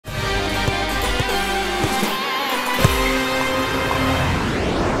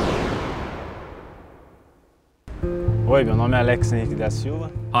Oi, meu nome é Henrique da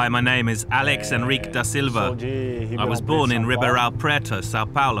Silva. Hi, my name is Henrique da Silva. I was born in Ribeirão Preto, Sao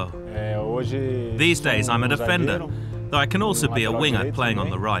Paulo. These days I'm a defender, though I can also be a winger playing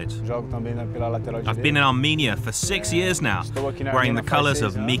on the right. I've been in Armenia for 6 years now, wearing the colours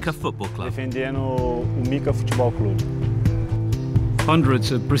of Mika Football Club.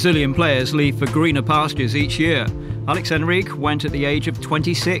 Hundreds of Brazilian players leave for greener pastures each year. Henrique went at the age of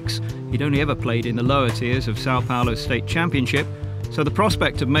 26. He'd only ever played in the lower tiers of Sao Paulo's state championship, so the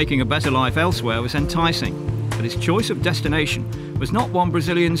prospect of making a better life elsewhere was enticing. But his choice of destination was not one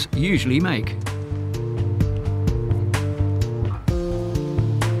Brazilians usually make.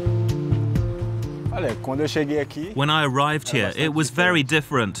 When I arrived here, it was very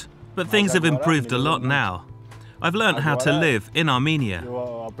different, but things have improved a lot now. I've learned how to live in Armenia.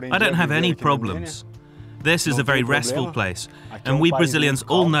 I don't have any problems. This is a very restful place, and we Brazilians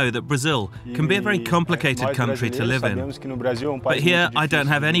all know that Brazil can be a very complicated country to live in. But here I don't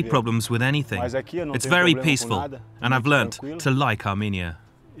have any problems with anything. It's very peaceful, and I've learnt to like Armenia.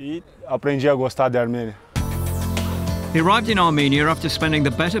 He arrived in Armenia after spending the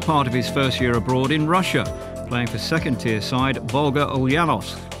better part of his first year abroad in Russia, playing for second-tier side Volga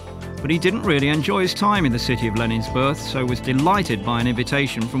Ulyanovsk. But he didn't really enjoy his time in the city of Lenin's birth, so was delighted by an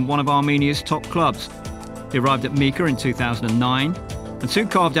invitation from one of Armenia's top clubs. He arrived at Mika in 2009 and soon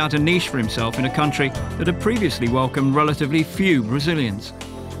carved out a niche for himself in a country that had previously welcomed relatively few Brazilians.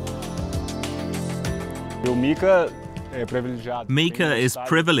 Mika is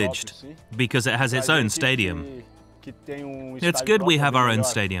privileged because it has its own stadium. It's good we have our own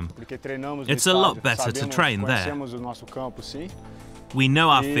stadium. It's a lot better to train there. We know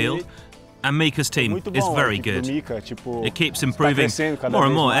our field, and Mika's team is very good. It keeps improving more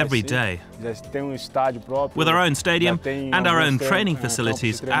and more every day. With our own stadium and our own training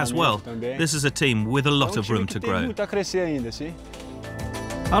facilities as well, this is a team with a lot of room to grow.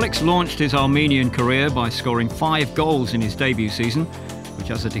 Alex launched his Armenian career by scoring 5 goals in his debut season, which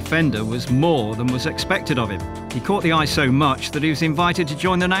as a defender was more than was expected of him. He caught the eye so much that he was invited to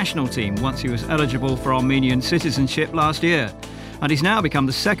join the national team once he was eligible for Armenian citizenship last year. And he's now become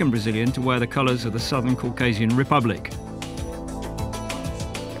the second Brazilian to wear the colours of the Southern Caucasian Republic.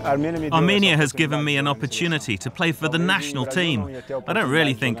 Armenia has given me an opportunity to play for the national team. I don't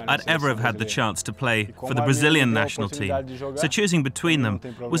really think I'd ever have had the chance to play for the Brazilian national team. So choosing between them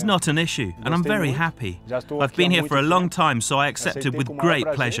was not an issue, and I'm very happy. I've been here for a long time, so I accepted with great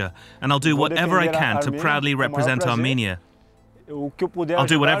pleasure, and I'll do whatever I can to proudly represent Armenia. I'll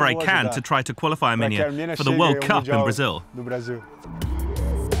do whatever I can to try to qualify Armenia for the World Cup in Brazil.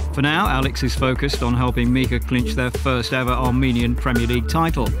 For now, Alex is focused on helping Mika clinch their first ever Armenian Premier League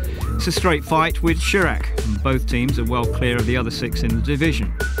title. It's a straight fight with Chirac, and both teams are well clear of the other 6 in the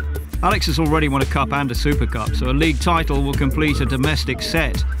division. Alex has already won a cup and a Super Cup, so a league title will complete a domestic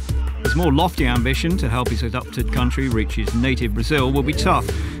set. His more lofty ambition to help his adopted country reach his native Brazil will be tough,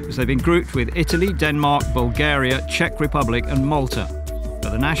 as they've been grouped with Italy, Denmark, Bulgaria, Czech Republic and Malta.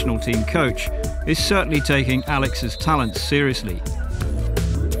 But the national team coach is certainly taking Alex's talents seriously.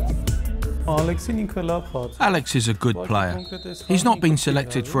 Alex is a good player. He's not been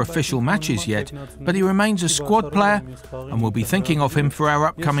selected for official matches yet, but he remains a squad player and we'll be thinking of him for our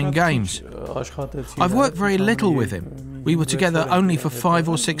upcoming games. I've worked very little with him. We were together only for 5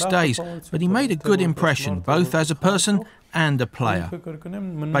 or 6 days, but he made a good impression, both as a person and a player.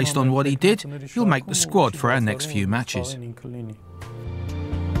 Based on what he did, he'll make the squad for our next few matches.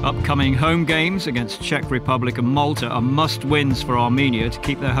 Upcoming home games against Czech Republic and Malta are must-wins for Armenia to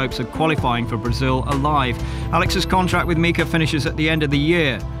keep their hopes of qualifying for Brazil alive. Alex's contract with Mika finishes at the end of the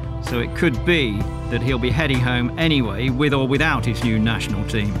year, so it could be that he'll be heading home anyway, with or without his new national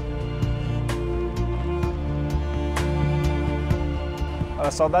team.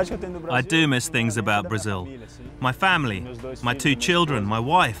 I do miss things about Brazil. My family, my 2 children, my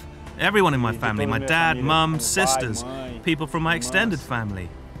wife, everyone in my family, my dad, mum, sisters, people from my extended family.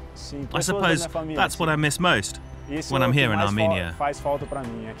 I suppose that's what I miss most when I'm here in Armenia.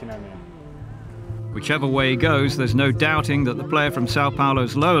 Whichever way he goes, there's no doubting that the player from Sao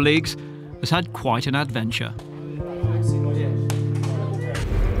Paulo's lower leagues has had quite an adventure.